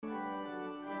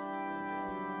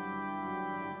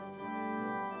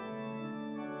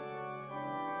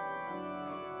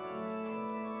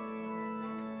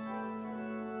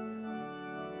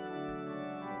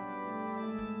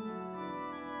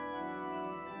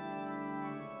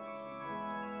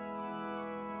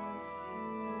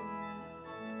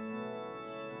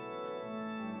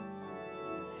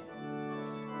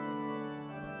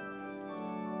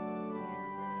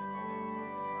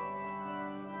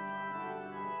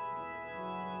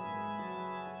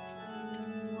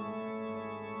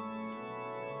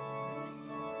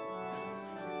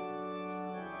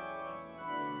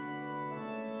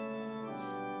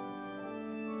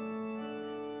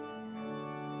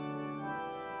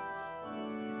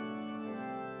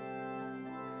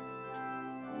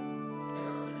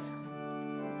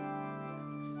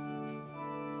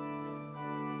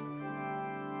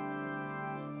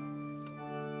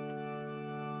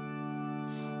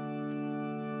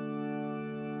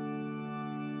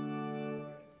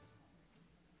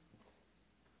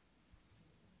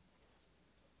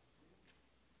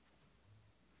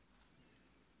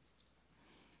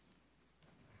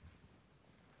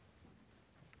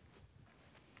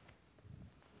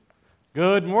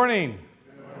Good morning.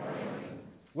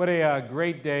 What a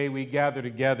great day we gather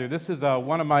together. This is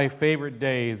one of my favorite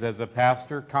days as a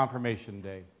pastor, Confirmation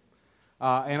Day.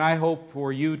 And I hope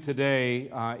for you today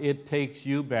it takes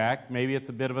you back. Maybe it's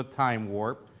a bit of a time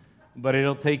warp, but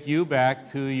it'll take you back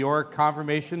to your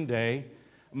Confirmation Day.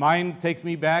 Mine takes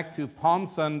me back to Palm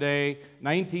Sunday,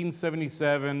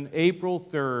 1977, April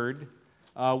 3rd,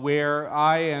 where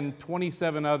I and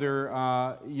 27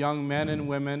 other young men and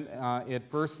women at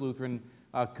First Lutheran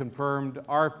confirmed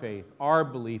our faith, our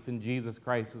belief in Jesus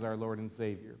Christ as our Lord and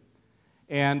Savior.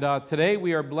 And today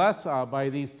we are blessed by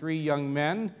these three young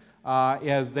men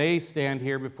as they stand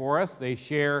here before us. They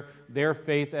share their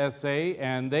faith essay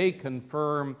and they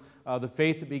confirm the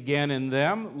faith that began in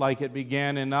them like it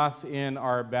began in us in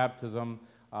our baptism.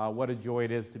 What a joy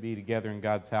it is to be together in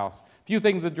God's house. A few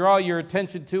things to draw your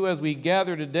attention to as we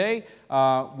gather today.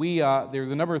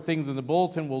 There's a number of things in the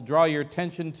bulletin we'll draw your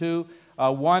attention to.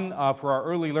 One for our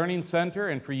Early Learning Center,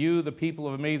 and for you, the people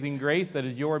of Amazing Grace, that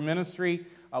is your ministry.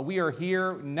 We are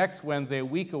here next Wednesday, a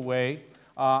week away,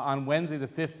 on Wednesday the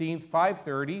 15th,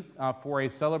 5:30, for a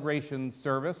celebration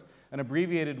service, an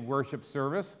abbreviated worship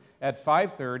service at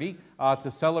 5:30 to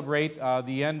celebrate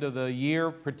the end of the year,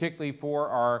 particularly for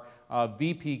our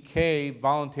VPK,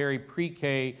 voluntary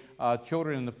pre-K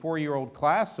children in the 4-year-old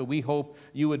class. So we hope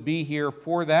you would be here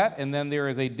for that. And then there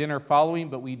is a dinner following,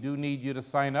 but we do need you to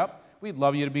sign up. We'd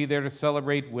love you to be there to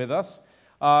celebrate with us.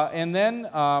 And then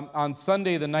on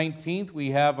Sunday the 19th, we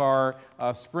have our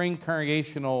spring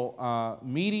congregational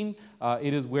meeting.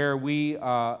 It is where we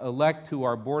elect to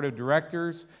our board of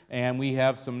directors, and we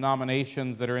have some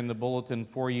nominations that are in the bulletin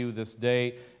for you this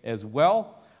day as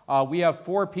well. We have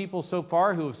 4 people so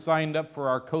far who have signed up for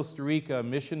our Costa Rica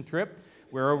mission trip,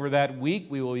 where over that week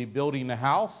we will be building a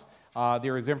house.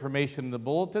 There is information in the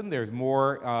bulletin. There's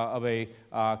more of a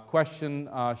question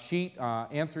sheet,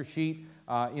 answer sheet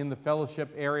in the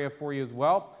fellowship area for you as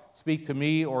well. Speak to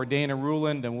me or Dana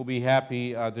Ruland, and we'll be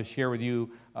happy to share with you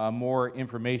more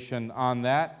information on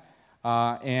that.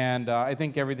 And I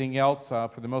think everything else,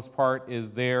 for the most part,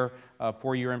 is there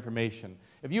for your information.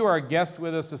 If you are a guest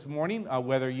with us this morning,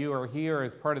 whether you are here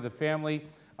as part of the family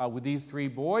with these 3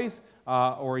 boys,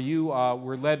 or you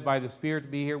were led by the Spirit to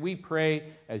be here, we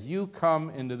pray as you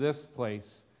come into this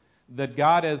place that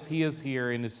God, as He is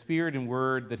here in His Spirit and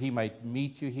Word, that He might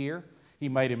meet you here, He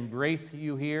might embrace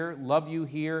you here, love you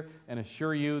here, and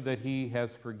assure you that He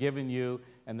has forgiven you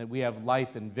and that we have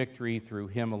life and victory through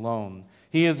Him alone.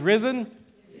 He is risen.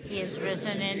 He is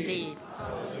risen indeed.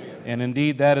 And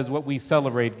indeed, that is what we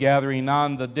celebrate, gathering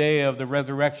on the day of the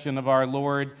resurrection of our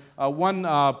Lord. One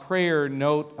prayer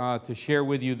note to share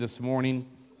with you this morning.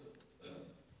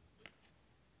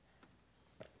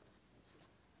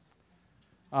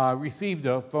 Received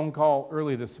a phone call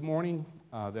early this morning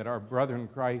that our brother in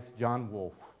Christ, John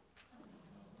Wolf,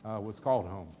 was called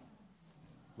home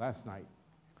last night.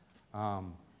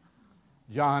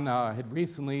 John had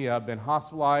recently been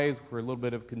hospitalized for a little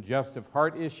bit of congestive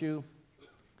heart issue.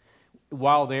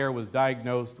 While there, was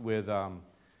diagnosed with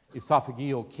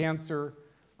esophageal cancer,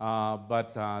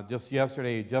 but just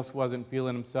yesterday he just wasn't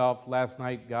feeling himself. Last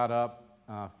night got up,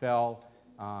 fell,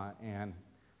 and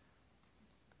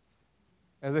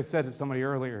as I said to somebody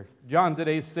earlier, John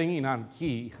today's singing on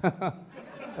key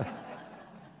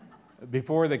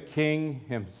before the King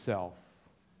himself.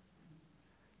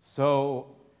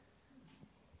 So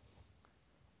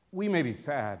we may be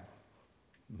sad.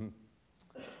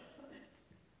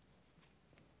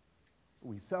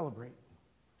 We celebrate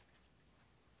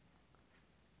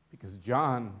because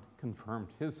John confirmed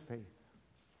his faith.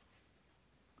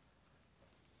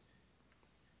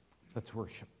 Let's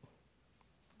worship.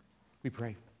 We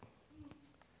pray.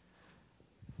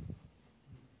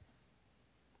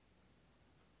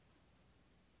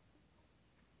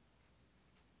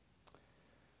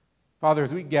 Father,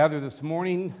 as we gather this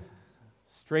morning,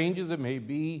 strange as it may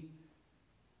be,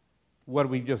 what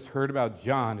we just heard about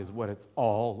John is what it's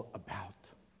all about.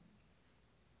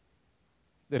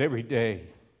 That every day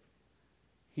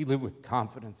he lived with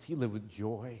confidence, he lived with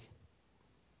joy.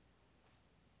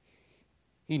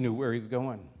 He knew where he's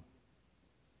going.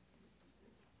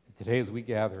 And today as we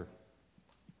gather,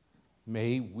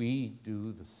 may we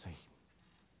do the same.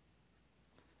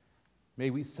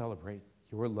 May we celebrate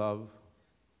your love,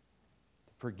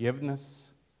 the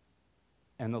forgiveness,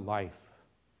 and the life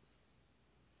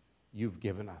you've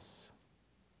given us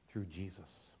through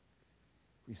Jesus.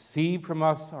 Receive from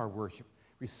us our worship.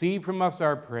 Receive from us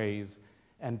our praise.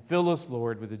 And fill us,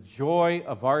 Lord, with the joy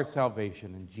of our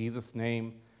salvation. In Jesus'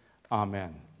 name,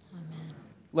 amen. Amen.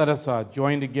 Let us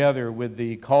join together with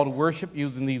the call to worship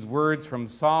using these words from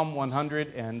Psalm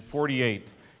 148.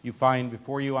 you find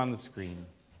before you on the screen.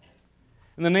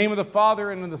 In the name of the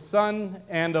Father, and of the Son,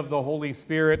 and of the Holy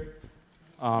Spirit,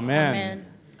 amen. Amen.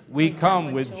 We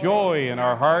come with joy in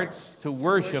our hearts to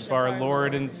worship our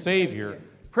Lord and Savior.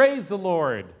 Praise the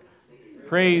Lord.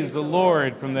 Praise the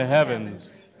Lord from the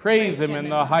heavens. Praise him in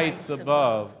the heights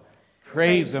above.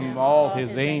 Praise him, all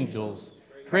his angels.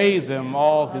 Praise him,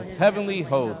 all his heavenly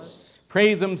hosts.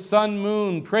 Praise him, sun,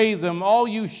 moon. Praise him, all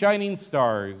you shining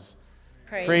stars.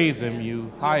 Praise him,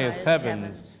 you highest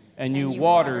heavens, and you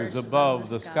waters above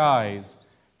the skies.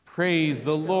 Praise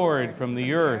the Lord from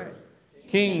the earth,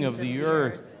 King of the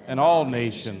earth and all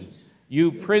nations,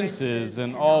 you princes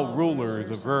and all rulers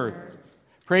of earth.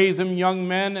 Praise him, young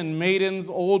men and maidens,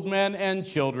 old men and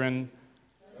children.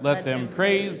 Let them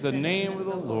praise the name of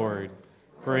the Lord,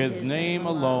 for his name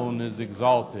alone is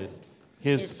exalted.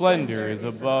 His splendor is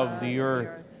above the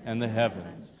earth and the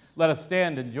heavens. Let us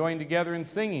stand and join together in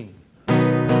singing.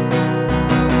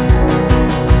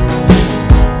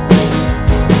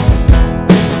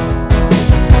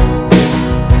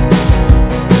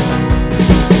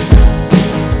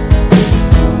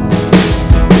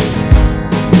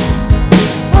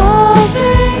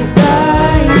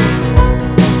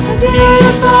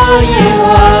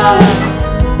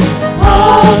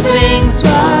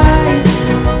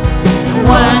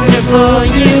 Wonderful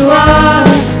you are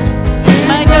in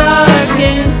my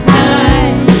darkest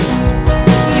night.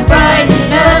 You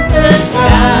brighten up the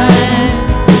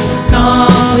skies. The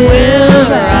song will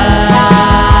rise.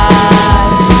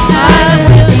 I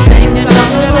will sing the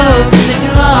song of old, sing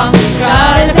along.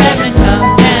 God of heaven,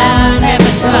 come down,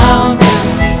 heaven, come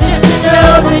down. Just to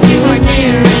know that you are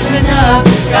near is enough.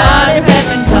 God of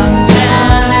heaven, come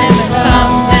down, heaven,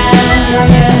 come down.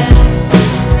 Yeah.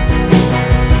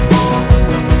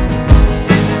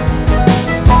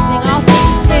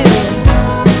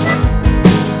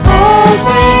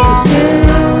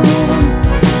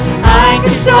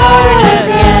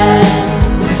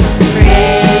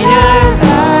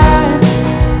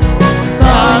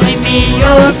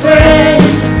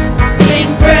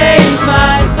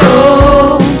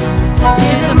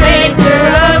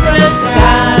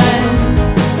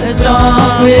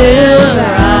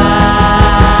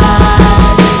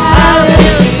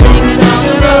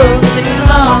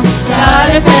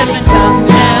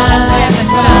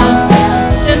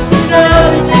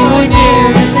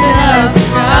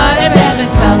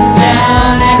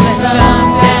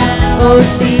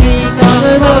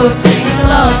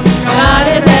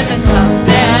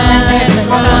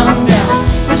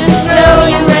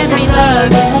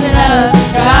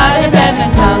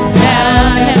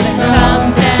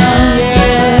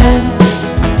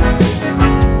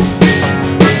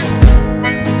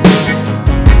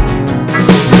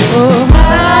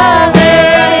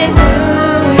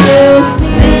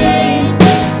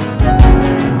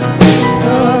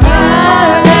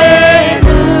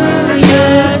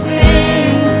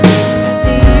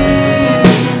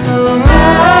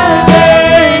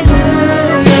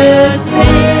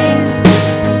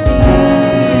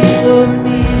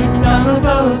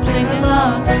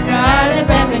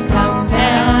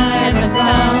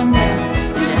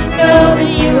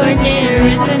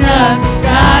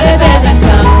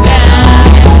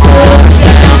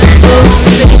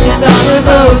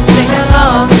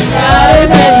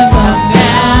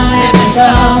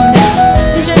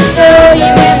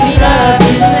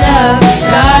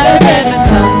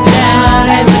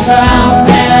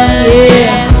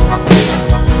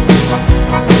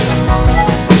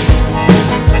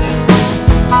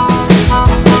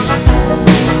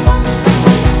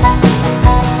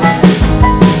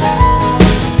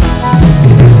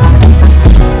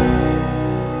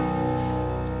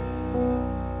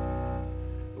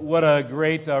 What a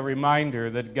great reminder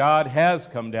that God has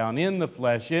come down in the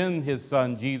flesh, in his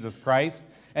Son, Jesus Christ,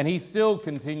 and he still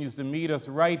continues to meet us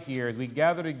right here as we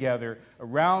gather together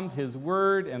around his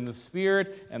word and the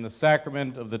Spirit and the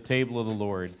sacrament of the table of the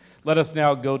Lord. Let us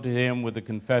now go to him with a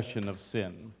confession of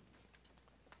sin.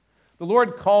 The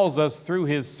Lord calls us through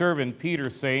his servant Peter,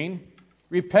 saying,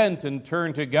 "Repent and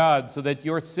turn to God so that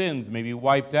your sins may be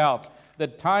wiped out,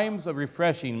 that times of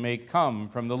refreshing may come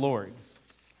from the Lord."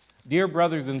 Dear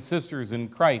brothers and sisters in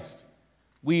Christ,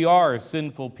 we are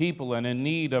sinful people and in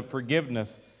need of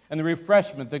forgiveness and the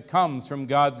refreshment that comes from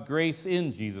God's grace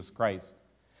in Jesus Christ.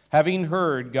 Having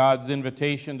heard God's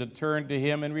invitation to turn to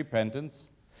him in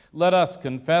repentance, let us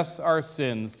confess our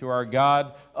sins to our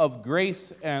God of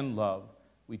grace and love.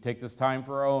 We take this time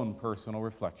for our own personal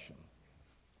reflection.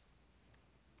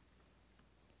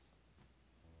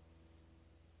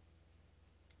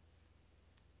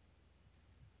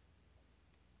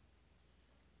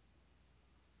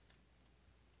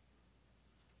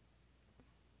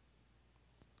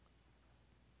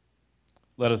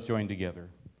 Let us join together.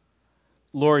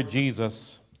 Lord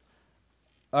Jesus,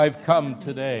 I've come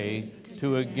today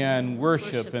to again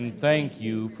worship and thank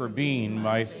you for being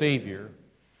my Savior.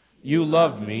 You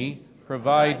love me,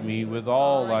 provide me with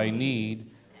all I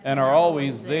need, and are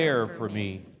always there for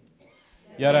me.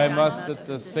 Yet I must at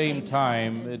the same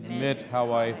time admit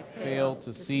how I fail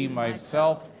to see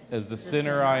myself as the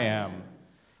sinner I am,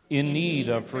 in need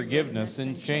of forgiveness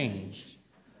and change.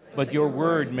 But your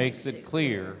word makes it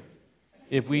clear.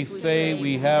 If we say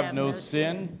we have no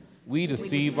sin, we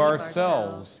deceive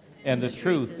ourselves, and the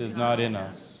truth is not in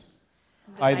us.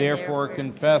 I therefore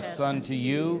confess unto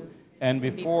you and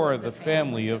before the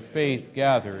family of faith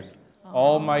gathered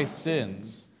all my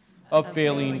sins, of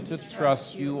failing to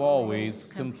trust you always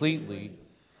completely,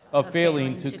 of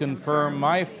failing to confirm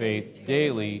my faith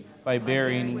daily by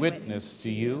bearing witness to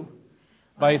you,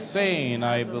 by saying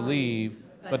I believe,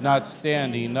 but not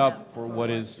standing up for what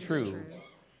is true,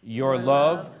 your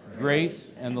love,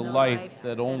 grace, and the life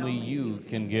that only you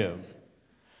can give.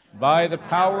 By the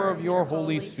power of your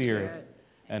Holy Spirit,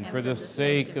 and for the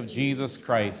sake of Jesus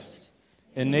Christ,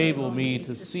 enable me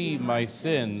to see my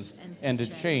sins and to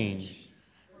change.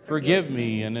 Forgive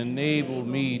me and enable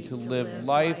me to live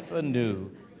life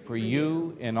anew for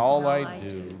you in all I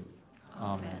do.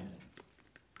 Amen.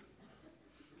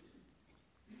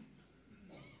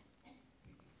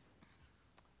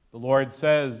 The Lord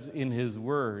says in his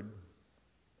word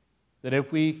that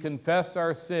if we confess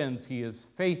our sins, he is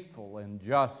faithful and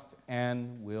just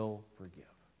and will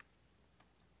forgive.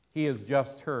 He has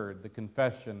just heard the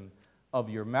confession of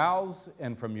your mouths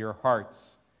and from your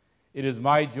hearts. It is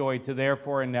my joy to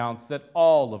therefore announce that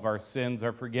all of our sins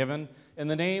are forgiven in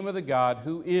the name of the God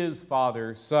who is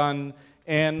Father, Son,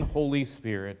 and Holy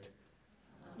Spirit.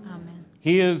 Amen.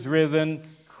 He is risen.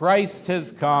 Christ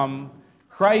has come.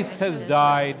 Christ has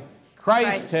died.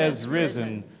 Christ has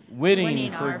risen,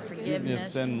 winning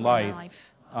forgiveness and life.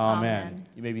 Amen.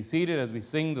 You may be seated as we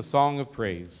sing the song of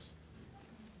praise.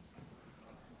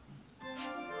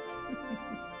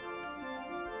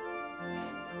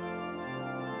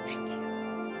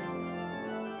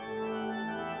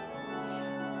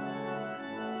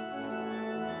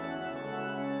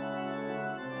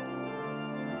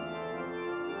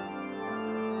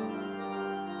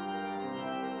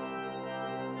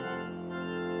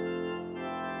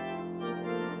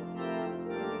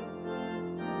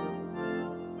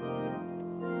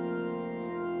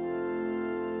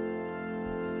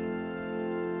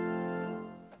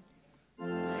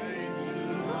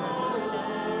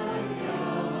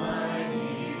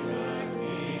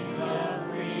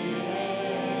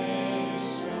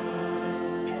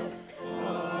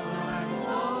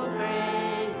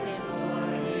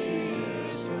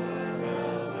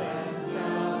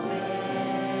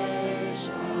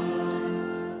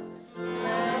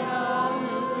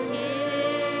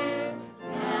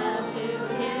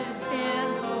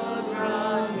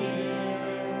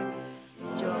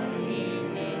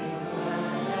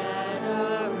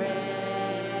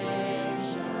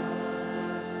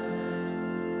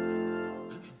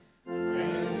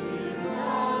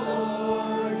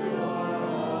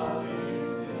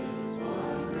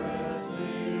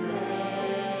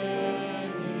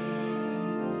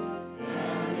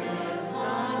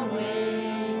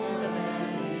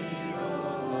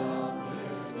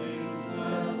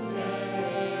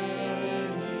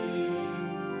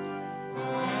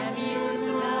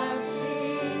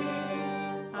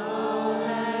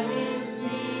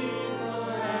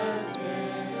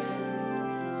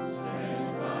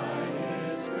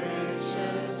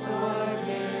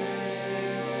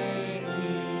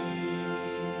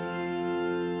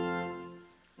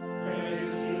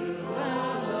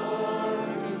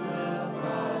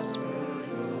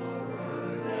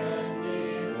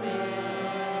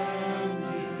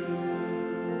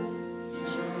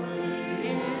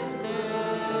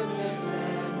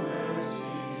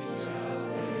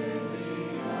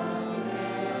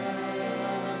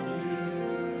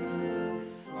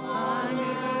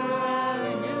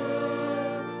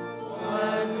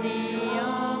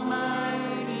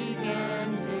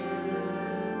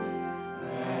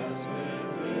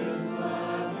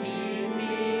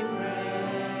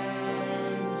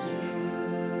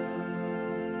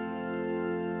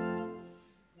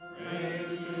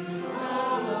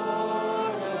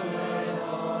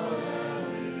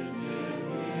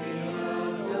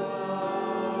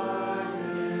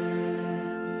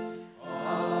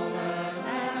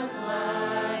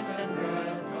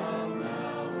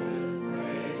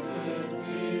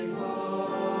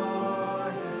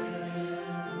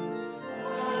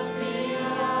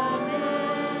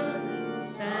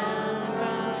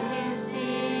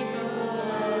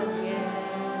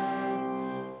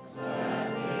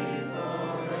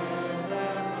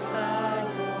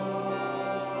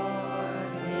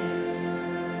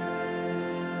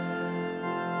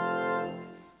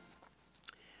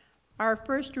 Our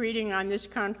first reading on this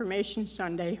Confirmation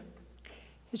Sunday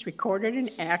is recorded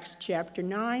in Acts chapter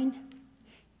 9,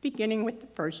 beginning with the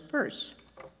first verse.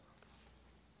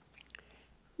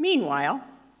 Meanwhile,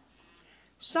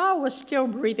 Saul was still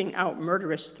breathing out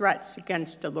murderous threats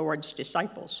against the Lord's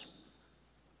disciples.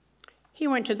 He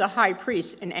went to the high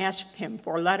priest and asked him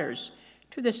for letters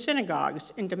to the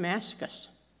synagogues in Damascus,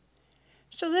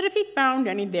 so that if he found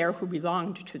any there who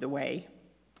belonged to the way,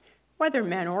 whether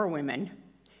men or women,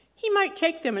 he might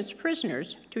take them as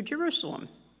prisoners to Jerusalem.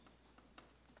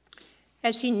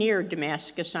 As he neared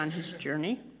Damascus on his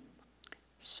journey,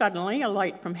 suddenly a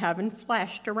light from heaven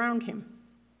flashed around him.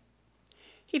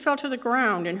 He fell to the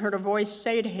ground and heard a voice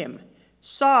say to him,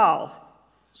 "Saul,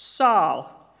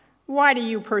 Saul, why do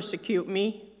you persecute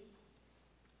me?"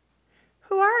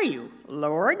 "Who are you,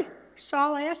 Lord?"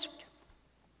 Saul asked.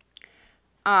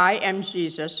 "I am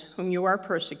Jesus, whom you are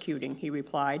persecuting," he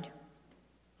replied.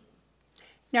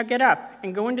 "Now get up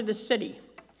and go into the city,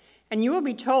 and you will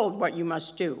be told what you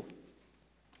must do."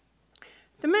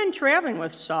 The men traveling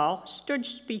with Saul stood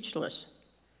speechless.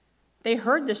 They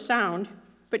heard the sound,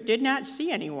 but did not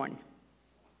see anyone.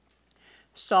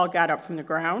 Saul got up from the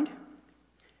ground,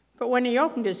 but when he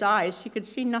opened his eyes, he could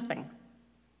see nothing.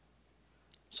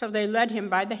 So they led him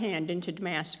by the hand into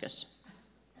Damascus.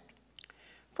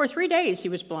 For 3 days he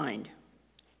was blind.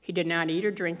 He did not eat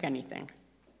or drink anything.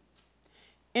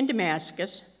 In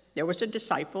Damascus, there was a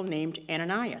disciple named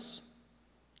Ananias.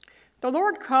 The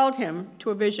Lord called him to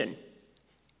a vision.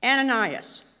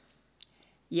 "Ananias."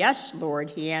 "Yes,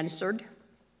 Lord," he answered.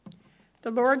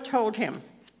 The Lord told him,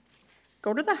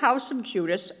 "Go to the house of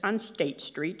Judas on State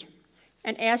Street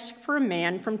and ask for a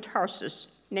man from Tarsus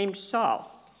named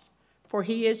Saul, for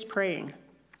he is praying.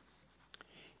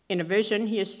 In a vision,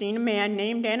 he has seen a man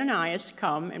named Ananias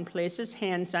come and place his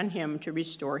hands on him to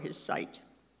restore his sight."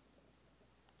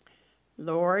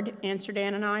 "Lord," answered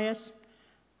Ananias,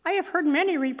 "I have heard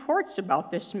many reports about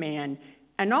this man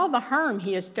and all the harm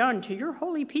he has done to your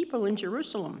holy people in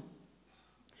Jerusalem.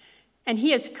 And he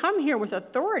has come here with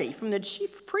authority from the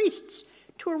chief priests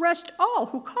to arrest all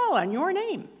who call on your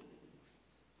name."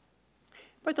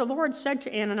 But the Lord said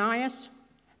to Ananias,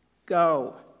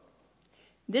 "Go.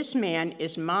 This man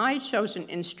is my chosen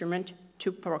instrument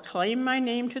to proclaim my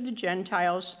name to the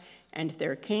Gentiles and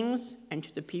their kings and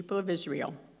to the people of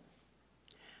Israel.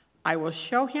 I will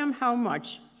show him how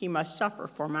much he must suffer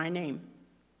for my name."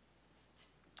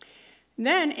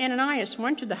 Then Ananias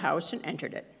went to the house and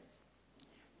entered it.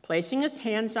 Placing his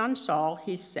hands on Saul,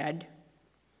 he said,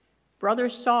 "Brother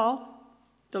Saul,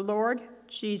 the Lord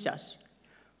Jesus,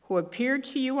 who appeared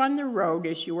to you on the road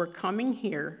as you were coming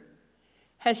here,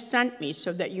 has sent me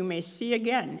so that you may see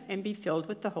again and be filled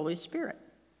with the Holy Spirit."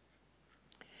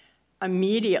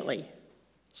 Immediately,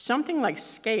 something like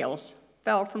scales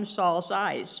fell from Saul's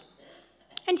eyes,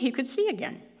 and he could see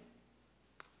again.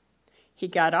 He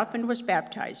got up and was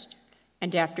baptized,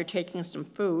 and after taking some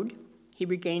food, he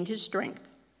regained his strength.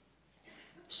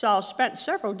 Saul spent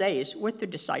several days with the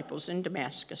disciples in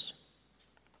Damascus.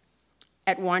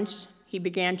 At once, he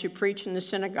began to preach in the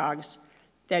synagogues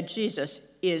that Jesus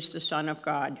is the Son of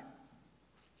God.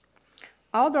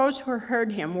 All those who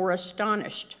heard him were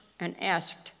astonished and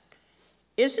asked,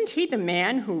 "Isn't he the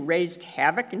man who raised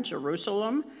havoc in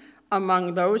Jerusalem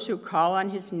among those who call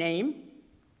on his name?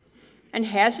 And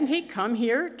hasn't he come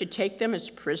here to take them as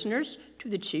prisoners to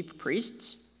the chief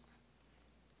priests?"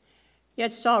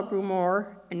 Yet Saul grew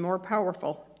more and more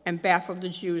powerful and baffled the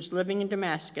Jews living in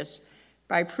Damascus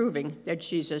by proving that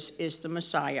Jesus is the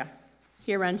Messiah.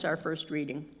 Here ends our first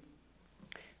reading.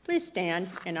 Please stand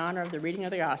in honor of the reading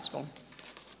of the gospel.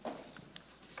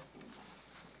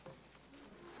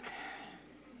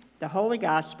 The Holy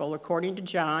Gospel according to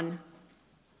John,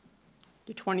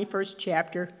 the 21st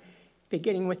chapter,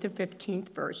 beginning with the 15th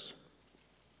verse.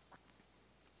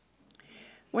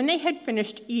 When they had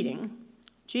finished eating,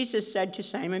 Jesus said to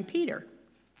Simon Peter,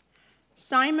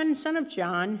 "Simon, son of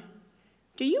John,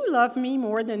 do you love me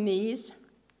more than these?"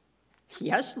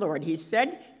 "Yes, Lord," he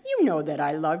said, "you know that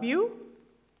I love you."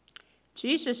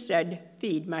 Jesus said,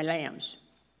 "Feed my lambs."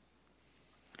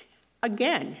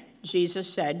 Again,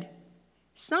 Jesus said,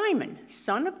 "Simon,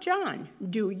 son of John,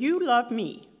 do you love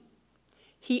me?"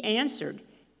 He answered,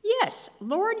 "Yes,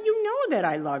 Lord, you know that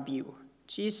I love you."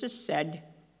 Jesus said,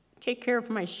 "Take care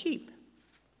of my sheep."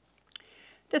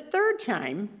 The third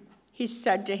time, he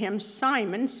said to him,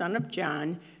 "Simon, son of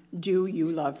John, do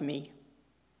you love me?"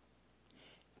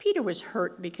 Peter was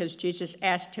hurt because Jesus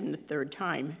asked him the third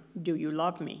time, "Do you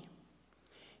love me?"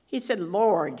 He said,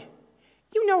 "Lord,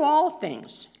 you know all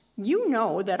things. You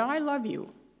know that I love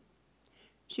you."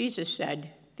 Jesus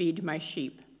said, "Feed my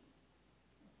sheep."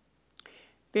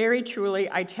 Very truly,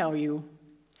 I tell you,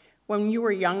 when you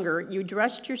were younger, you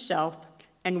dressed yourself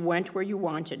and went where you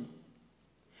wanted.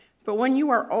 But when you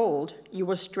are old, you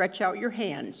will stretch out your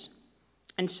hands,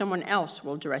 and someone else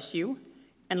will dress you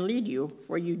and lead you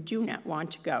where you do not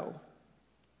want to go."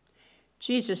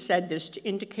 Jesus said this to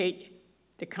indicate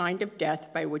the kind of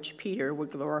death by which Peter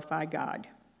would glorify God.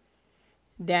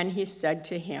 Then he said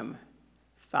to him,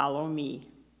 "Follow me."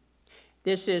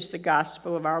 This is the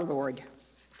gospel of our Lord.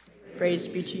 Praise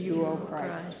be to you, O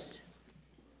Christ.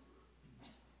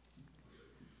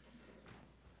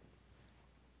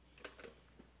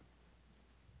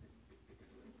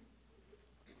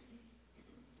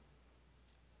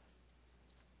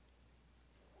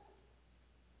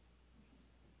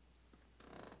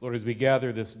 Lord, as we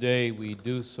gather this day, we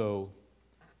do so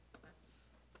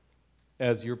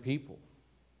as your people,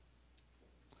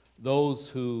 those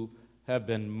who have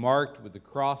been marked with the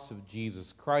cross of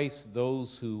Jesus Christ,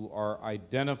 those who are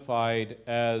identified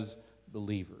as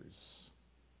believers.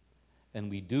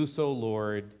 And we do so,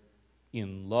 Lord,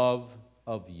 in love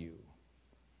of you,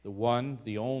 the one,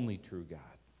 the only true God.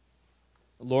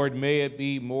 Lord, may it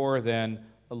be more than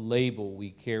a label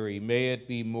we carry. May it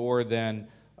be more than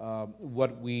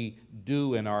what we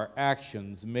do in our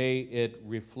actions. May it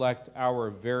reflect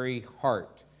our very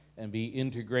heart and be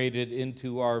integrated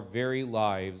into our very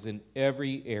lives in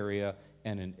every area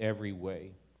and in every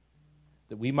way.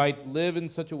 That we might live in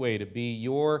such a way to be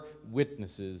your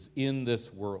witnesses in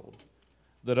this world,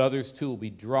 that others too will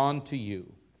be drawn to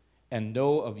you and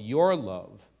know of your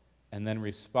love and then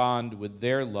respond with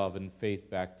their love and faith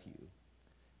back to you.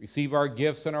 Receive our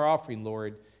gifts and our offering,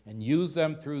 Lord, and use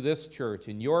them through this church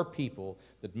and your people,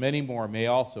 that many more may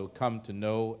also come to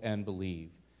know and believe.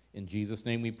 In Jesus'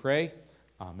 name we pray.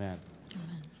 Amen.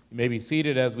 You may be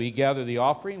seated as we gather the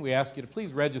offering. We ask you to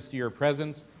please register your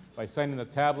presence by signing the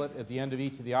tablet at the end of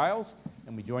each of the aisles,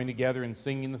 and we join together in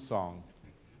singing the song.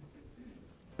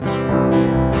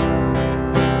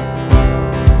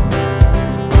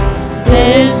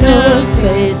 There's no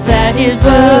space that his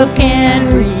love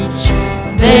can reach.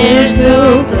 There's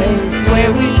no place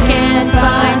where we can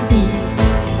find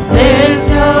peace. There's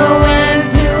no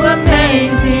end to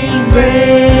amazing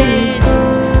grace.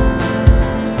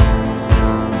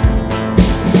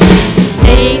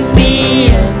 Take me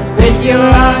in with your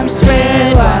arms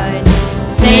spread wide.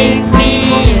 Take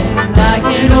me in like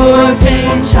an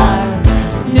orphan child.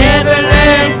 Never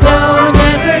let go,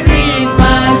 never leave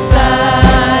my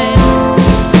side.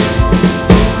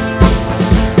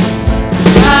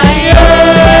 I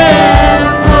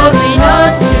am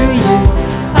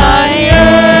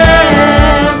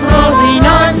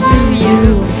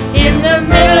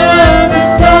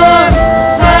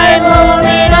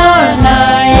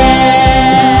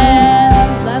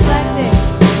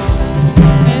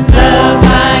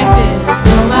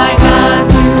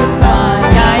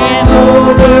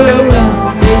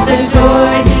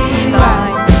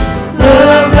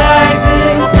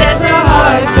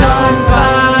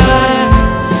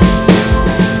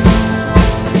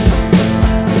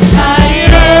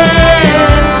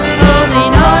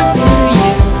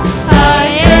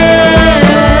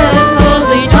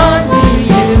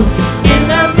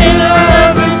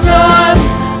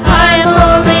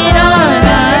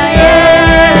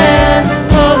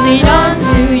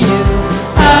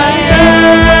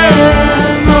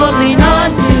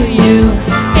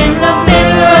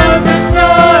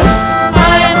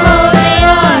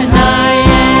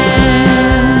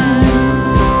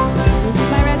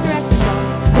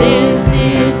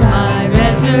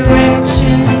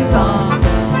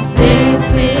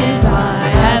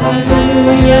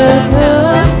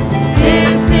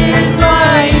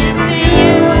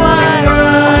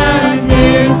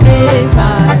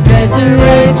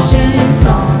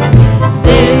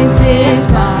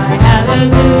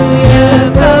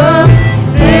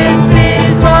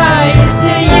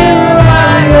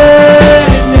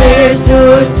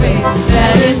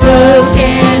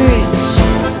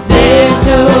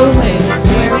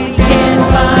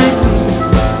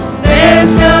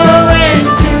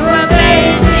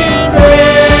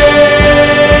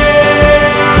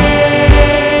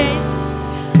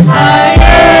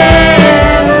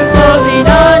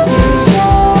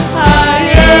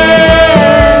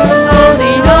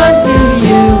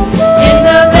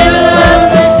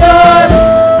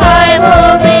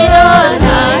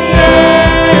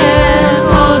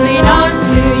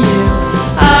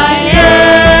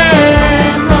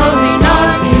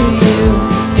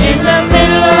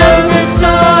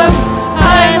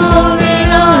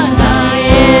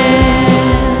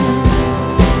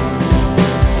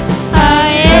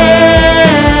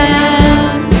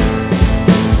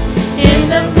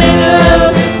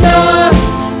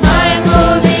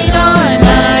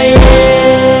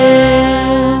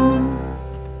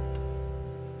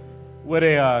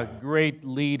great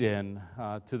lead-in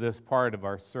to this part of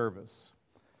our service.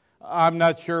 I'm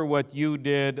not sure what you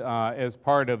did as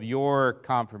part of your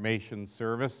confirmation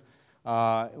service.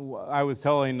 I was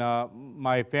telling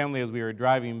my family as we were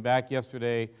driving back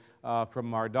yesterday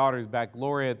from our daughter's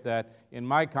baccalaureate that in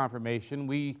my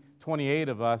confirmation, 28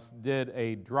 of us, did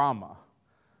a drama.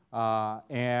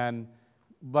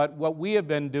 But what we have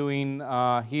been doing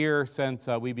here since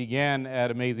we began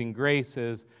at Amazing Grace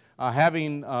is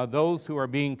having those who are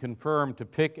being confirmed to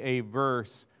pick a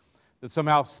verse that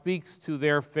somehow speaks to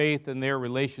their faith and their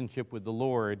relationship with the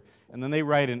Lord, and then they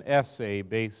write an essay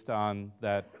based on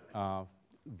that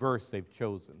verse they've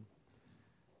chosen.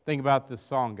 Think about this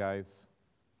song, guys.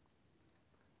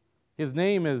 His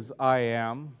name is I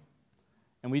Am,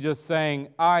 and we just sang,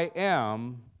 I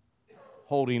am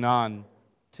holding on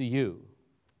to you,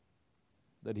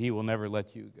 that he will never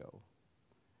let you go.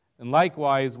 And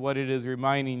likewise, what it is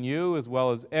reminding you, as well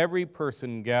as every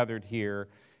person gathered here,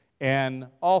 and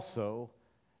also,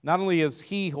 not only is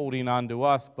he holding on to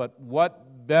us, but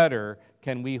what better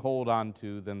can we hold on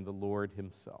to than the Lord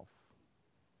himself?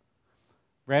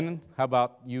 Brandon, how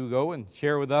about you go and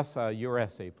share with us your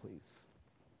essay, please?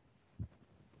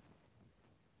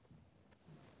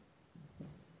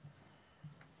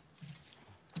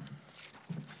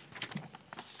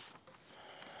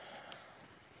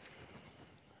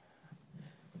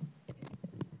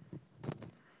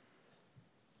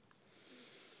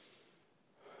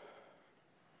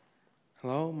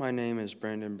 Hello, my name is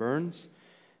Brandon Burns.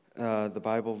 The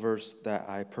Bible verse that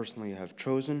I personally have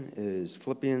chosen is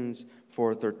Philippians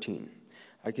 4:13.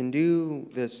 I can do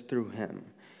this through him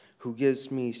who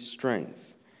gives me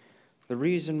strength. The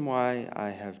reason why I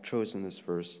have chosen this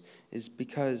verse is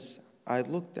because I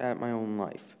looked at my own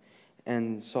life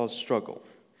and saw struggle.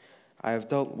 I have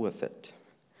dealt with it,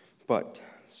 but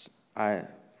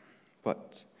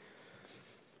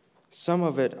some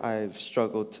of it I've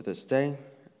struggled to this day,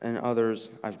 and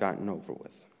others I've gotten over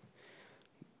with.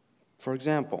 For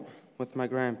example, with my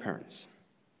grandparents,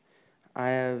 I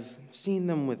have seen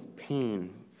them with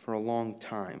pain for a long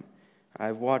time.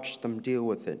 I've watched them deal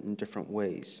with it in different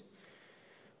ways.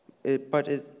 But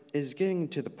it is getting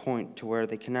to the point to where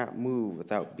they cannot move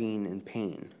without being in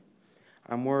pain.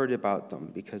 I'm worried about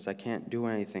them because I can't do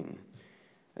anything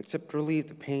except relieve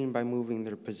the pain by moving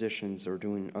their positions or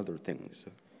doing other things.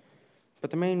 But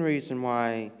the main reason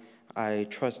why I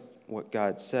trust what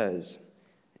God says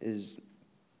is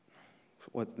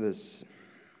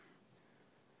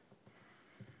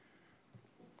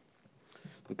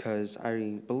because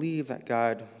I believe that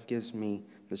God gives me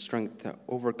the strength to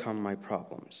overcome my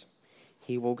problems.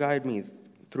 He will guide me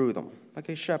through them like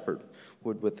a shepherd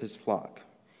would with his flock.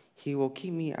 He will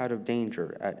keep me out of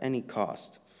danger at any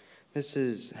cost. This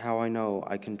is how I know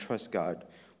I can trust God,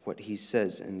 what he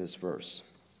says in this verse.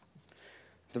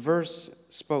 The verse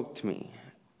spoke to me.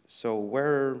 So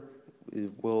where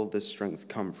will this strength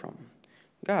come from?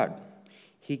 God.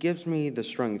 He gives me the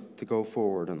strength to go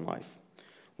forward in life.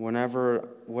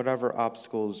 Whatever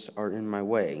obstacles are in my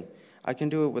way, I can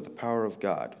do it with the power of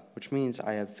God, which means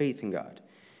I have faith in God,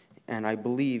 and I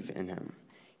believe in him.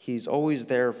 He's always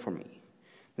there for me.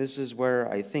 This is where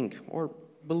I think or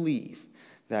believe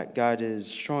that God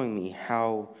is showing me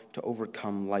how to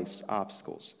overcome life's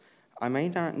obstacles. I may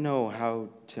not know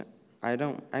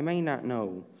I may not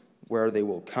know where they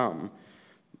will come,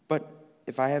 but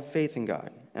if I have faith in God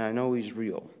and I know he's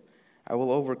real, I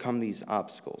will overcome these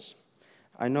obstacles.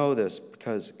 I know this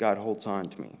because God holds on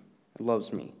to me,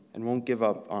 loves me, and won't give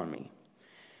up on me.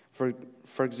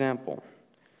 For example,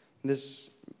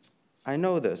 I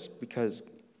know this because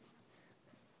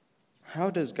how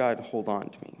does God hold on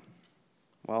to me?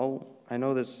 Well, I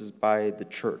know this is by the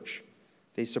church.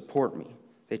 They support me.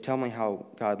 They tell me how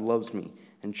God loves me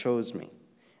and chose me.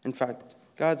 In fact,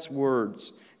 God's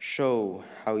words show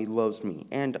how he loves me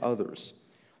and others.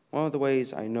 One of the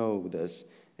ways I know this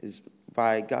is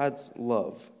by God's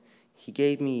love. He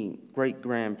gave me great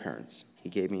grandparents. He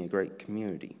gave me a great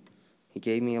community. He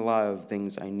gave me a lot of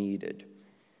things I needed.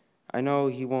 I know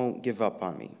he won't give up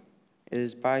on me. It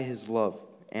is by his love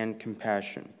and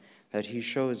compassion that he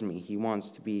shows me he wants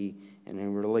to be in a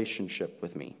relationship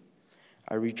with me.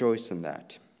 I rejoice in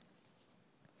that.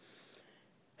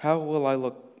 How will I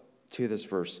look to this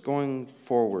verse going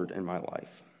forward in my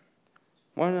life?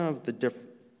 One of the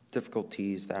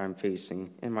difficulties that I'm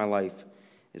facing in my life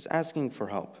is asking for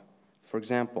help. For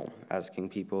example, asking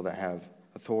people that have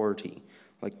authority,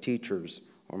 like teachers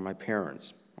or my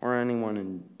parents or anyone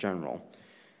in general.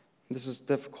 This is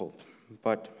difficult,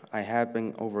 but I have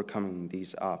been overcoming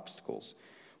these obstacles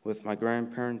with my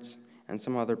grandparents and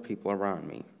some other people around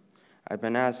me. I've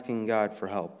been asking God for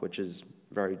help, which has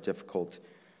very difficult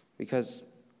because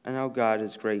I know God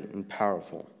is great and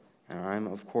powerful, and I'm,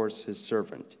 of course, his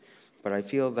servant, but I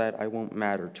feel that I won't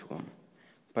matter to him.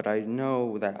 But I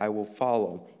know that I will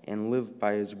follow and live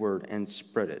by his word and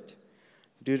spread it.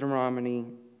 Deuteronomy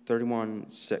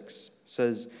 31:6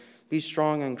 says, "Be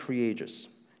strong and courageous.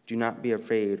 Do not be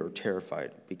afraid or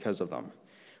terrified because of them.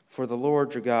 For the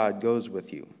Lord your God goes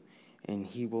with you, and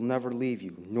he will never leave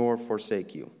you nor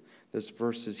forsake you." This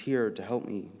verse is here to help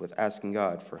me with asking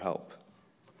God for help.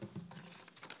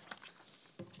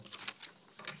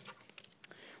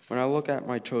 When I look at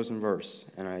my chosen verse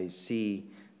and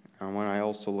when I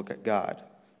also look at God,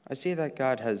 I see that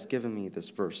God has given me this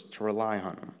verse to rely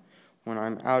on him. When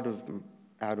I'm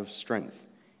out of strength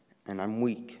and I'm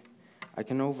weak, I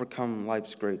can overcome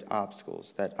life's great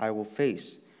obstacles that I will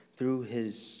face through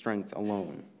his strength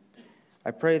alone.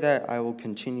 I pray that I will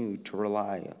continue to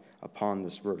rely upon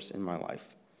this verse in my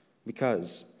life,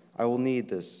 because I will need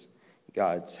this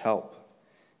God's help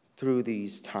through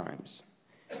these times.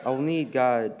 I will need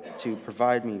God to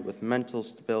provide me with mental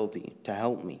stability to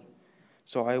help me,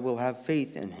 so I will have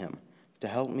faith in him to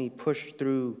help me push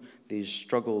through these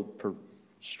struggles,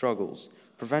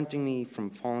 preventing me from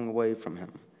falling away from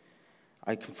him.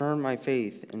 I confirm my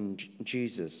faith in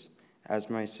Jesus as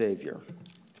my Savior.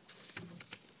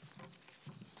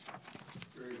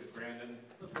 Very good, Brandon.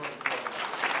 Let's go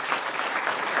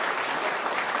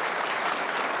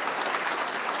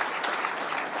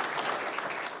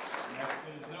Next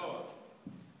is Noah.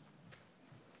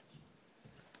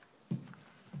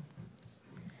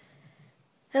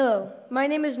 Hello, my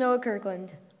name is Noah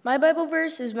Kirkland. My Bible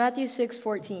verse is Matthew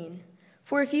 6:14.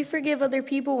 For if you forgive other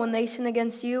people when they sin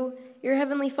against you, your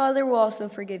heavenly Father will also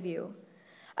forgive you.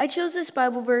 I chose this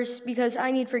Bible verse because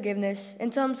I need forgiveness,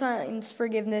 and sometimes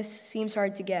forgiveness seems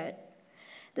hard to get.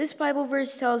 This Bible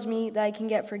verse tells me that I can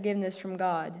get forgiveness from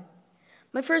God.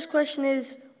 My first question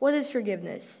is, what is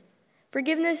forgiveness?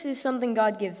 Forgiveness is something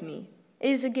God gives me. It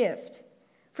is a gift.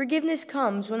 Forgiveness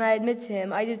comes when I admit to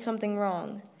him I did something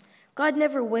wrong. God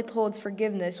never withholds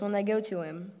forgiveness when I go to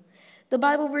him. The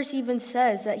Bible verse even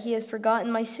says that he has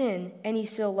forgotten my sin and he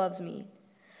still loves me.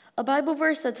 A Bible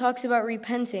verse that talks about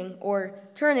repenting or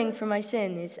turning from my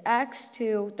sin is Acts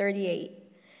 2:38.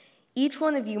 Each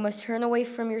one of you must turn away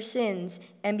from your sins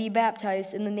and be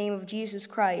baptized in the name of Jesus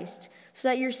Christ, so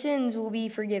that your sins will be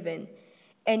forgiven,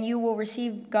 and you will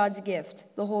receive God's gift,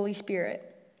 the Holy Spirit.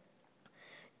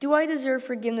 Do I deserve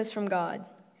forgiveness from God?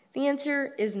 The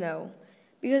answer is no,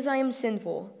 because I am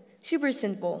sinful, super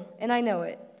sinful, and I know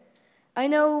it. I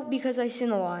know because I sin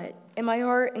a lot, and my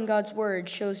heart and God's word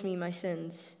shows me my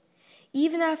sins.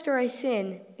 Even after I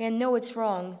sin and know it's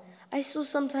wrong, I still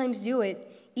sometimes do it,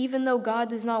 even though God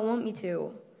does not want me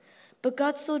to. But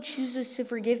God still chooses to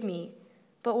forgive me.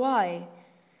 But why?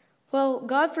 Well,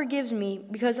 God forgives me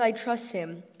because I trust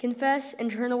him, confess, and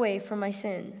turn away from my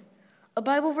sin. A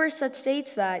Bible verse that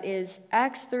states that is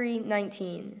Acts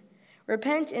 3:19.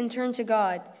 Repent and turn to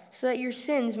God so that your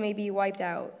sins may be wiped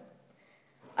out.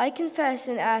 I confess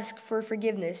and ask for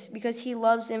forgiveness because he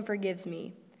loves and forgives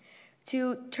me.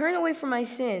 To turn away from my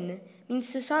sin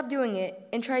means to stop doing it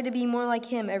and try to be more like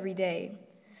him every day.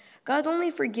 God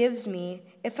only forgives me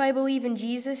if I believe in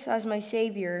Jesus as my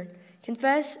Savior,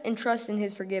 confess and trust in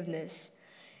his forgiveness.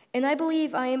 And I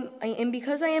believe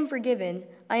because I am forgiven,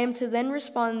 I am to then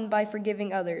respond by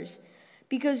forgiving others.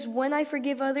 Because when I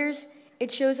forgive others,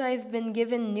 it shows I have been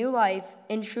given new life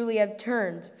and truly have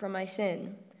turned from my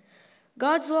sin.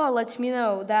 God's law lets me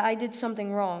know that I did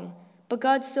something wrong, but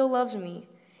God still loves me.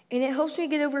 And it helps me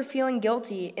get over feeling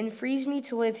guilty and frees me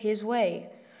to live his way.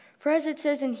 For as it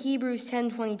says in Hebrews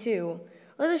 10:22,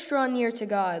 let us draw near to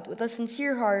God with a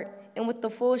sincere heart and with the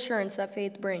full assurance that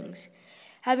faith brings,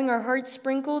 having our hearts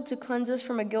sprinkled to cleanse us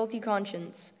from a guilty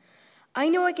conscience. I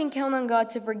know I can count on God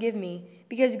to forgive me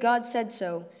because God said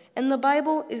so, and the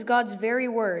Bible is God's very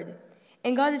word.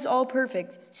 And God is all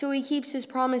perfect, so he keeps his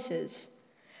promises.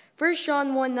 1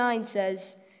 John 1:9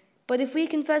 says, but if we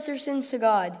confess our sins to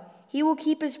God, he will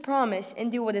keep his promise and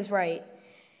do what is right.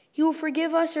 He will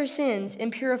forgive us our sins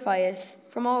and purify us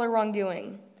from all our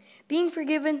wrongdoing. Being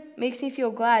forgiven makes me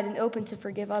feel glad and open to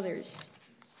forgive others.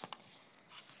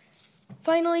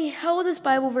 Finally, how will this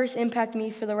Bible verse impact me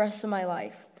for the rest of my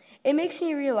life? It makes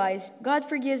me realize God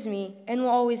forgives me and will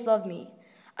always love me.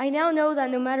 I now know that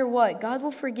no matter what, God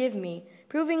will forgive me,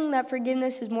 proving that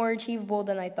forgiveness is more achievable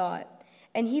than I thought.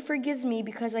 And he forgives me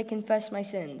because I confess my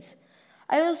sins.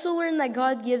 I also learned that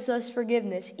God gives us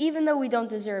forgiveness even though we don't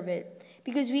deserve it,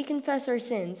 because we confess our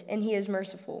sins and he is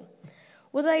merciful.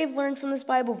 What I have learned from this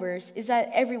Bible verse is that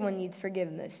everyone needs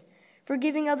forgiveness.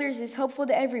 Forgiving others is helpful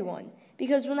to everyone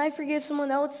because when I forgive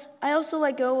someone else, I also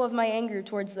let go of my anger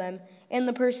towards them, and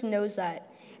the person knows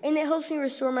that. And it helps me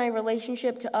restore my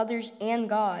relationship to others and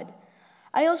God.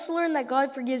 I also learned that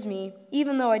God forgives me,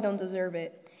 even though I don't deserve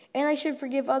it, and I should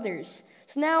forgive others.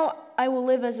 So now I will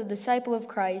live as a disciple of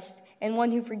Christ and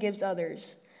one who forgives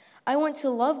others. I want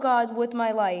to love God with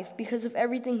my life because of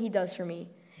everything he does for me,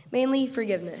 mainly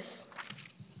forgiveness.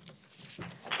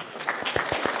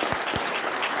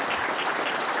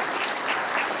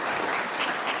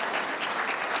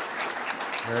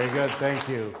 Very good, thank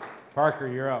you. Parker,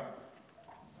 you're up.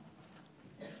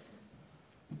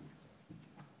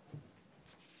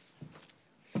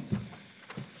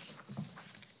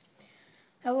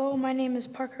 Hello, my name is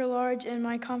Parker Large, and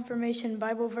my confirmation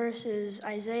Bible verse is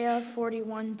Isaiah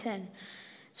 41:10.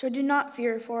 So do not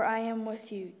fear, for I am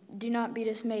with you. Do not be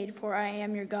dismayed, for I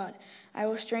am your God. I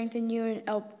will strengthen you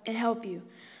and help you.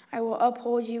 I will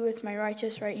uphold you with my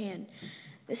righteous right hand.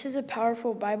 This is a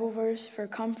powerful Bible verse for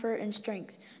comfort and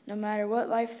strength. No matter what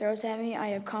life throws at me, I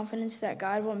have confidence that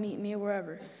God will meet me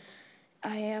wherever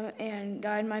I am and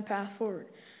guide my path forward.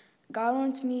 God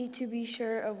wants me to be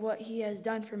sure of what he has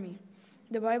done for me.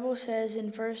 The Bible says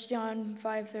in 1 John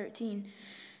 5:13,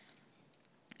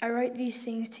 I write these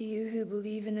things to you who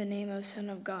believe in the name of the Son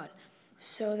of God,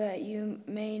 so that you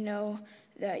may know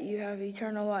that you have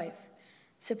eternal life.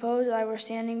 Suppose I were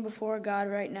standing before God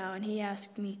right now and he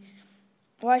asked me,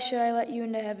 why should I let you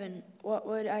into heaven? What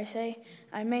would I say?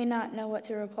 I may not know what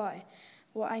to reply.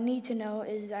 What I need to know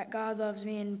is that God loves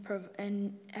me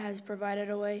and has provided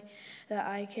a way that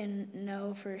I can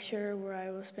know for sure where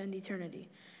I will spend eternity.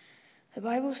 The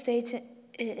Bible states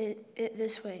it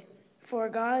this way, for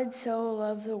God so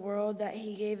loved the world that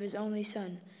he gave his only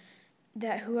Son,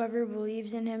 that whoever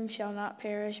believes in him shall not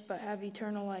perish but have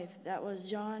eternal life. That was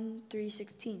John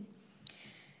 3:16.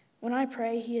 When I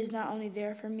pray, he is not only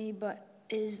there for me, but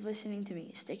is listening to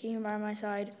me, sticking by my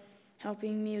side,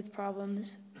 helping me with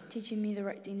problems, teaching me the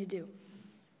right thing to do.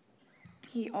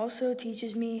 He also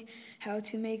teaches me how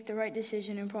to make the right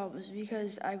decision in problems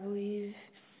because I believe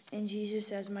in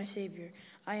Jesus as my Savior.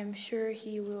 I am sure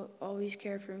he will always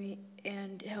care for me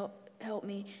and help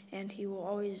me, and he will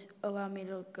always allow me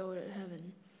to go to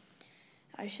heaven.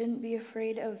 I shouldn't be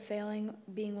afraid of failing,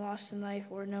 being lost in life,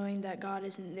 or knowing that God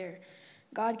isn't there.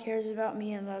 God cares about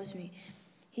me and loves me.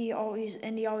 He always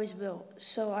will.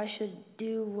 So I should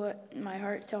do what my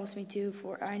heart tells me to,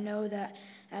 for I know that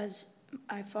as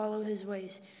I follow his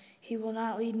ways, he will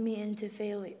not lead me into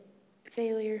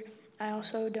failure. I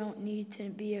also don't need to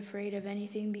be afraid of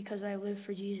anything because I live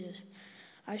for Jesus.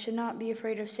 I should not be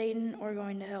afraid of Satan or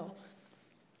going to hell.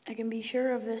 I can be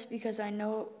sure of this because I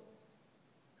know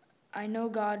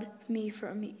God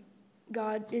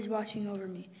is watching over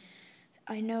me.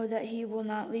 I know that he will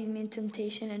not lead me in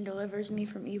temptation and delivers me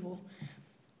from evil.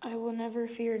 I will never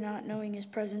fear not knowing his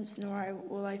presence, nor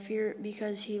will I fear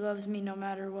because he loves me no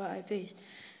matter what I face.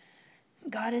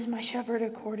 God is my shepherd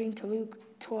according to Luke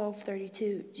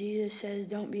 12:32. Jesus says,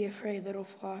 don't be afraid, little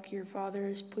flock. Your Father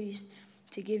is pleased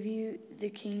to give you the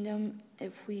kingdom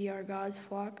if we are God's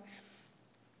flock,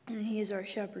 and he is our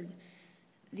shepherd.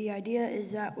 The idea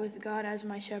is that with God as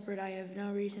my shepherd, I have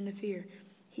no reason to fear.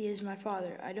 He is my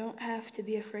Father. I don't have to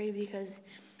be afraid because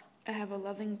I have a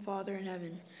loving Father in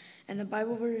heaven. And the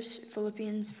Bible verse,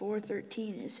 Philippians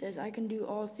 4:13, it says, I can do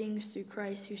all things through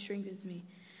Christ who strengthens me.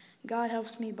 God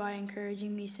helps me by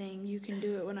encouraging me, saying, you can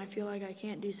do it when I feel like I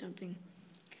can't do something.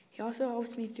 He also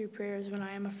helps me through prayers when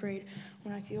I am afraid,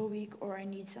 when I feel weak or I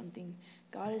need something.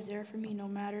 God is there for me no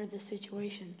matter the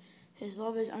situation. His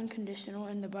love is unconditional.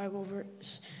 In the Bible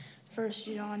verse, 1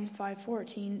 John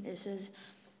 5:14, it says,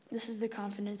 this is the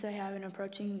confidence I have in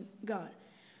approaching God,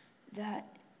 that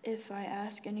if I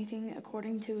ask anything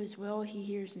according to his will, he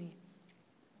hears me.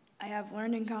 I have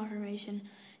learned in confirmation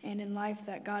and in life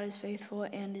that God is faithful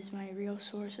and is my real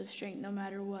source of strength no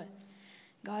matter what.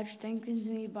 God strengthens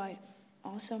me by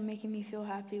also making me feel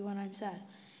happy when I'm sad.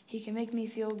 He can make me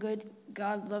feel good.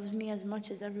 God loves me as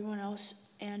much as everyone else,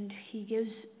 and he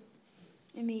gives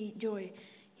me joy.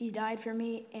 He died for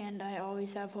me, and I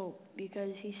always have hope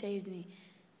because he saved me.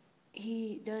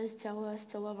 He does tell us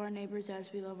to love our neighbors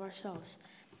as we love ourselves.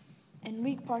 In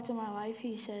weak parts of my life,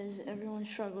 he says everyone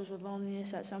struggles with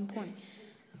loneliness at some point.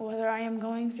 Whether I am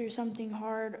going through something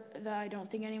hard that I don't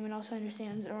think anyone else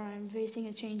understands, or I'm facing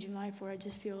a change in life where I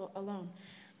just feel alone,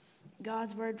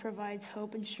 God's word provides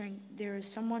hope and strength. There is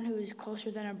someone who is closer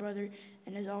than a brother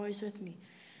and is always with me.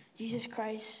 Jesus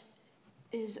Christ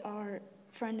is our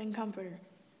friend and comforter.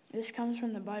 This comes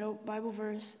from the Bible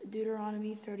verse,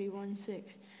 Deuteronomy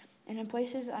 31:6. And in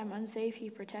places I'm unsafe, he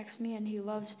protects me and he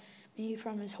loves me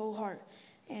from his whole heart.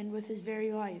 and with his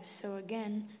very life. So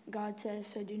again, God says,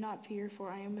 so do not fear, for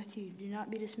I am with you. Do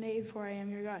not be dismayed, for I am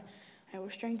your God. I will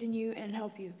strengthen you and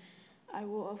help you. I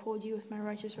will uphold you with my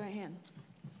righteous right hand.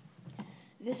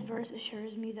 This verse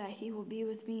assures me that he will be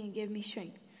with me and give me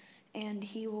strength, and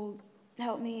he will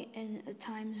help me in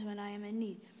times when I am in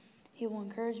need. He will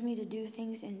encourage me to do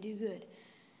things and do good.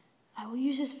 I will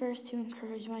use this verse to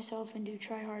encourage myself and to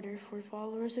try harder. For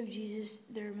followers of Jesus,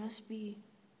 there must be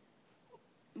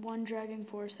one driving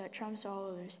force that trumps all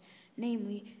others,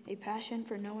 namely a passion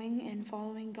for knowing and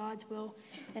following God's will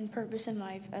and purpose in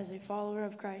life. As a follower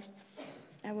of Christ,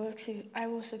 I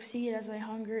will succeed as I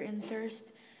hunger and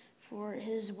thirst for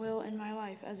his will in my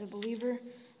life. As a believer,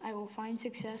 I will find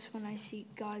success when I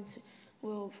seek God's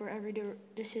will for every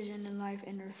decision in life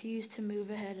and refuse to move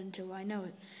ahead until I know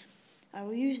it. I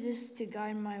will use this to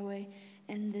guide my way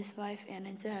in this life and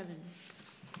into heaven.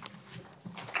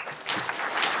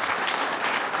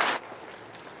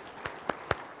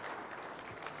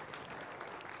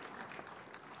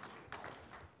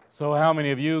 So how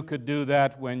many of you could do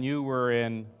that when you were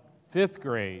in 5th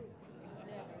grade?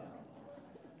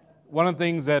 One of the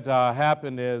things that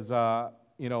happened is,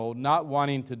 not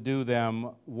wanting to do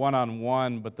them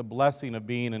one-on-one, but the blessing of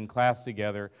being in class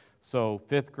together. So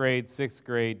 5th grade, 6th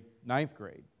grade, 9th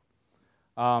grade.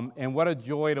 And what a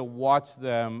joy to watch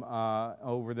them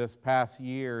over this past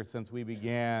year since we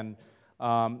began,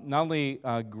 not only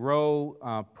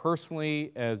grow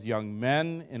personally as young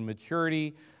men in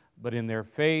maturity, but in their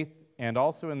faith and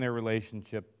also in their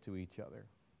relationship to each other.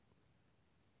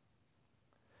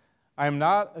 I am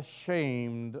not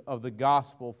ashamed of the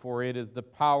gospel, for it is the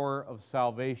power of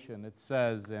salvation, it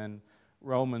says in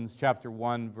Romans chapter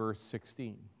 1, verse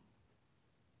 16.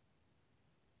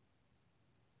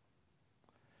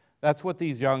 That's what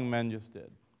these young men just did.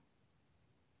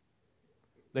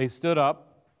 They stood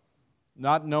up,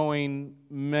 not knowing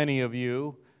many of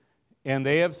you, and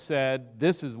they have said,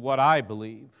 this is what I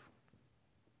believe.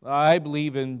 I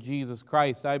believe in Jesus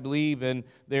Christ. I believe in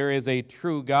there is a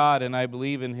true God, and I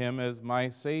believe in him as my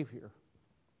Savior.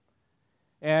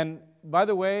 And by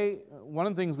the way, one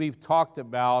of the things we've talked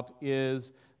about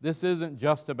is this isn't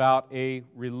just about a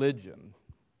religion.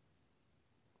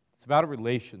 It's about a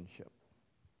relationship.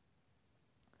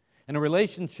 And a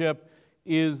relationship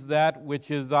is that which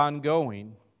is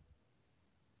ongoing.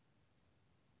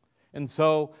 And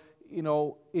so,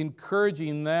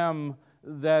 encouraging them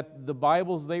that the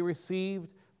Bibles they received,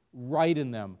 write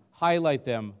in them, highlight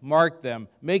them, mark them,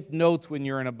 make notes when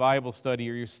you're in a Bible study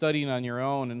or you're studying on your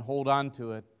own and hold on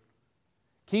to it.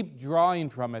 Keep drawing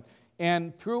from it.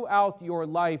 And throughout your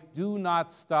life, do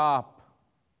not stop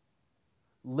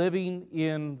living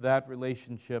in that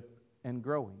relationship and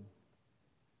growing.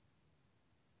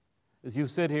 As you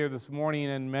sit here this morning,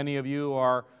 and many of you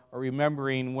are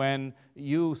remembering when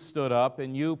you stood up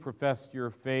and you professed your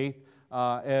faith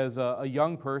as a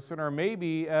young person or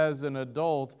maybe as an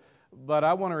adult, but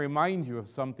I want to remind you of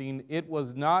something. It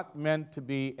was not meant to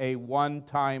be a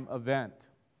one-time event.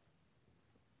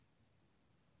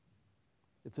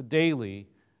 It's a daily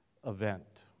event.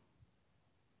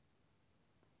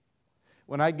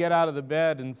 When I get out of the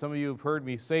bed, and some of you have heard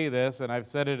me say this, and I've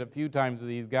said it a few times to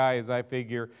these guys, I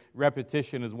figure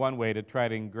repetition is one way to try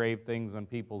to engrave things on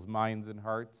people's minds and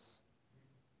hearts.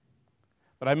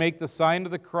 But I make the sign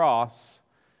of the cross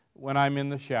when I'm in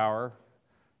the shower.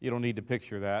 You don't need to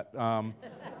picture that.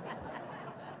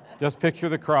 Just picture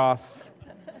the cross.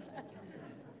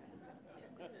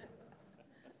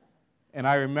 And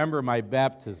I remember my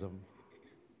baptism.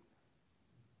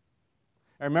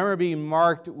 I remember being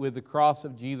marked with the cross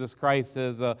of Jesus Christ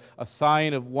as a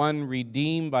sign of one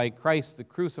redeemed by Christ the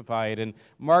crucified, and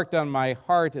marked on my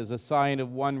heart as a sign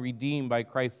of one redeemed by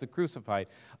Christ the crucified.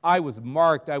 I was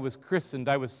marked, I was christened,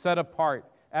 I was set apart,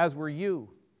 as were you.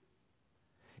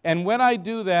 And when I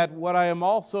do that, what I am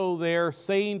also there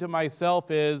saying to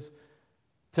myself is,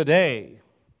 today,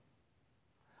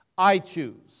 I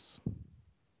choose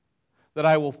that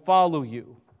I will follow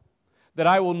you, that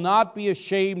I will not be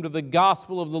ashamed of the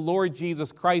gospel of the Lord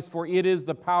Jesus Christ, for it is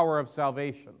the power of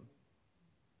salvation.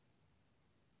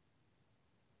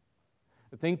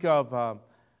 Think of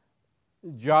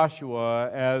Joshua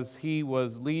as he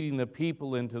was leading the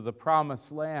people into the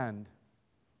promised land.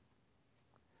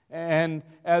 And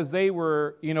as they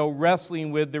were,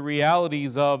 wrestling with the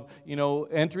realities of,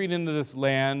 entering into this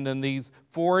land and these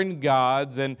foreign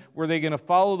gods, and were they going to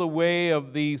follow the way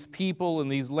of these people and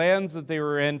these lands that they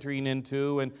were entering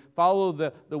into and follow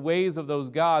the ways of those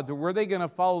gods, or were they going to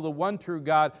follow the one true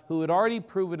God who had already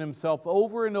proven himself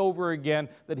over and over again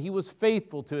that he was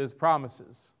faithful to his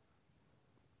promises?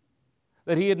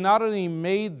 That he had not only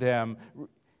made them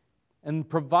and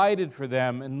provided for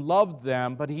them and loved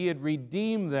them, but He had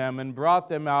redeemed them and brought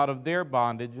them out of their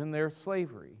bondage and their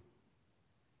slavery.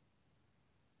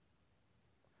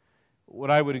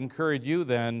 What I would encourage you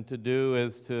then to do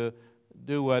is to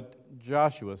do what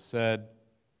Joshua said: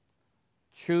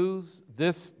 choose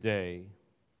this day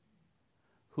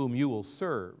whom you will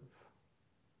serve.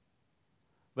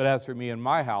 But as for me and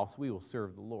my house, we will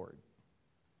serve the Lord.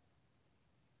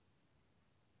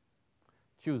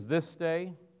 Choose this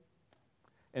day,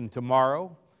 and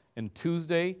tomorrow, and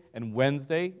Tuesday, and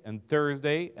Wednesday, and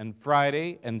Thursday, and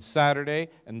Friday, and Saturday,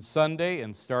 and Sunday,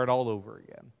 and start all over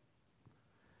again.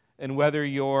 And whether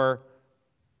you're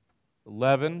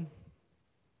 11,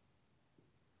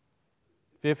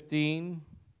 15,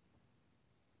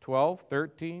 12,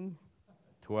 13,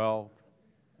 12,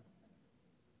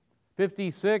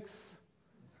 56,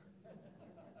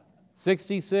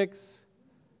 66,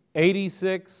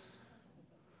 86,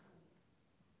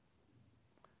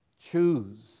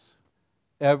 choose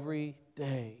every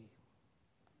day.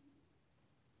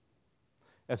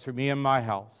 As for me and my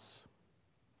house,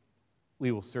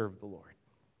 we will serve the Lord.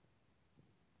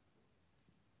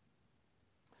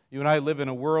 You and I live in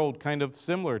a world kind of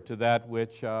similar to that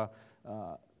which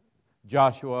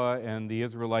Joshua and the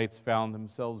Israelites found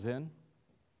themselves in.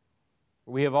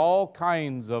 We have all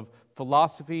kinds of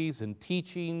philosophies and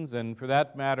teachings, and for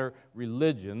that matter,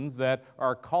 religions that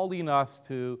are calling us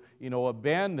to,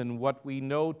 abandon what we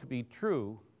know to be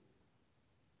true.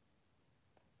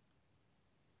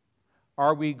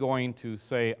 Are we going to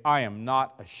say, I am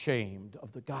not ashamed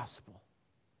of the gospel?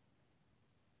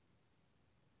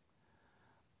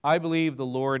 I believe the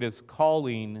Lord is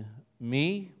calling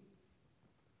me,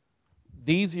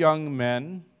 these young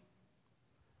men,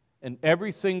 and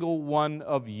every single one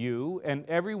of you, and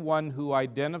everyone who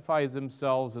identifies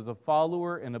themselves as a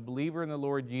follower and a believer in the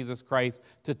Lord Jesus Christ,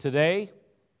 to today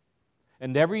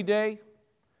and every day,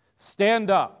 stand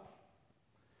up.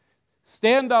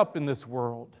 Stand up in this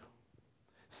world.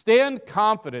 Stand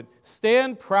confident,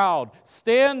 stand proud,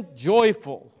 stand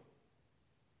joyful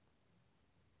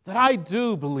that I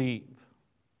do believe.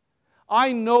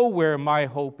 I know where my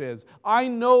hope is. I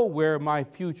know where my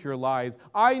future lies.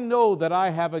 I know that I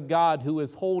have a God who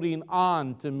is holding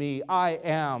on to me. I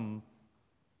am.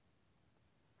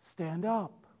 Stand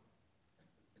up.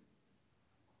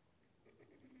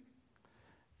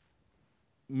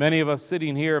 Many of us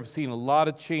sitting here have seen a lot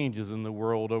of changes in the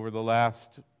world over the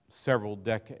last several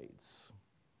decades.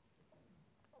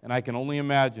 And I can only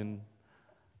imagine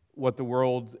what the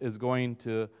world is going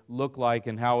to look like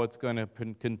and how it's going to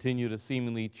continue to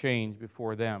seemingly change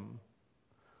before them.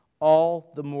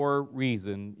 All the more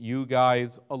reason you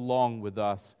guys, along with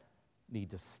us,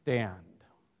 need to stand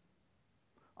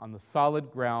on the solid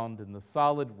ground and the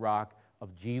solid rock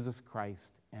of Jesus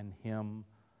Christ and Him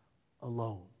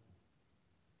alone.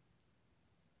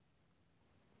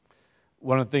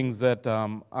 One of the things that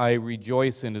I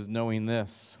rejoice in is knowing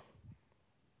this.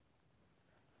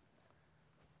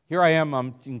 Here I am,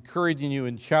 I'm encouraging you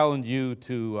and challenge you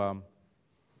to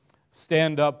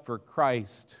stand up for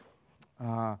Christ,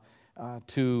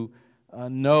 to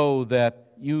know that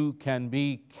you can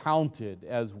be counted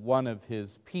as one of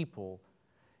His people,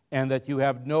 and that you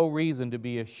have no reason to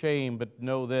be ashamed, but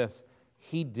know this: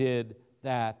 He did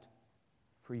that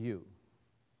for you.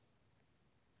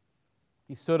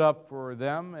 He stood up for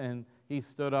them, and He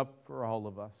stood up for all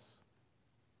of us.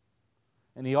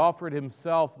 And He offered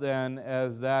Himself then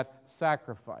as that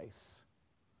sacrifice.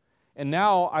 And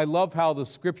now I love how the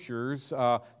Scriptures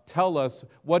tell us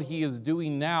what He is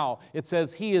doing now. It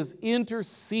says He is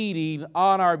interceding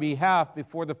on our behalf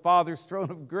before the Father's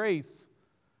throne of grace.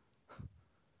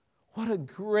 What a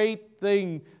great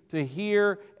thing to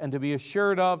hear and to be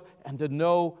assured of and to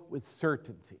know with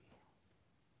certainty.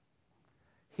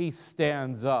 He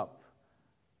stands up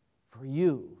for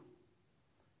you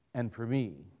and for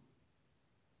me.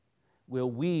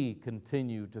 Will we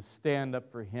continue to stand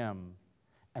up for Him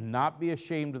and not be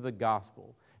ashamed of the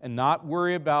gospel, and not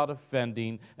worry about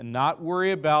offending, and not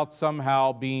worry about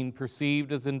somehow being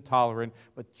perceived as intolerant,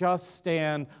 but just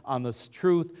stand on this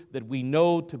truth that we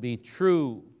know to be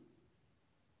true,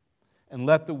 and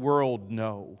let the world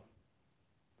know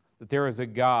that there is a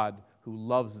God who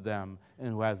loves them and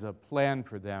who has a plan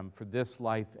for them for this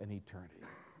life and eternity.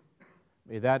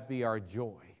 May that be our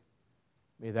joy.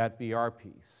 May that be our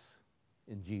peace.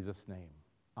 In Jesus' name,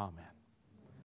 amen.